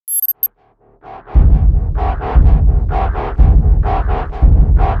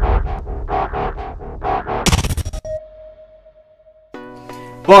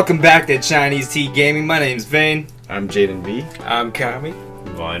Welcome back to Chinese Tea Gaming. My name's Vane. I'm Jaden V. I'm Kami.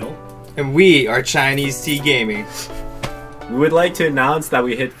 Vinyl. And we are Chinese Tea Gaming. We would like to announce that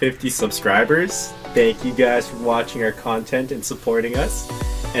we hit 50 subscribers. Thank you guys for watching our content and supporting us.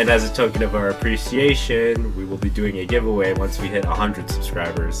 And as a token of our appreciation, we will be doing a giveaway once we hit 100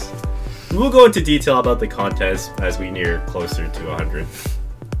 subscribers. We will go into detail about the contest as we near closer to 100.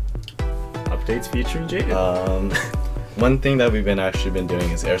 Updates featuring Jaden. One thing that we've actually been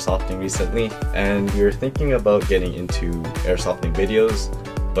doing is airsofting recently, and we were thinking about getting into airsofting videos,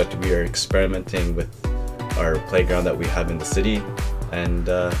 but we are experimenting with our playground that we have in the city, and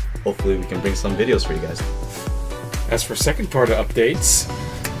hopefully we can bring some videos for you guys. As for second part of updates,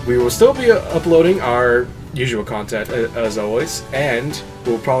 we will still be uploading our usual content as always, and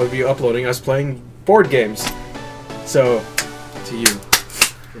we'll probably be uploading us playing board games. So, to you.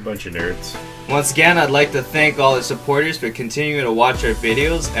 We're a bunch of nerds. Once again, I'd like to thank all the supporters for continuing to watch our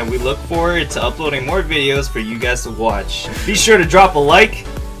videos, and we look forward to uploading more videos for you guys to watch. Be sure to drop a like.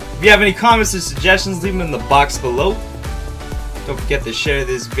 If you have any comments or suggestions, leave them in the box below. Don't forget to share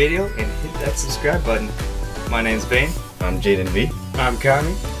this video and hit that subscribe button. My name's Vane. I'm Jaden V. I'm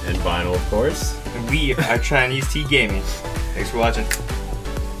Kami. And Vinyl, of course. And we are Chinese Tea Gaming. Thanks for watching.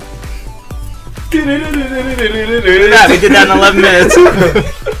 We We did that in 11 minutes.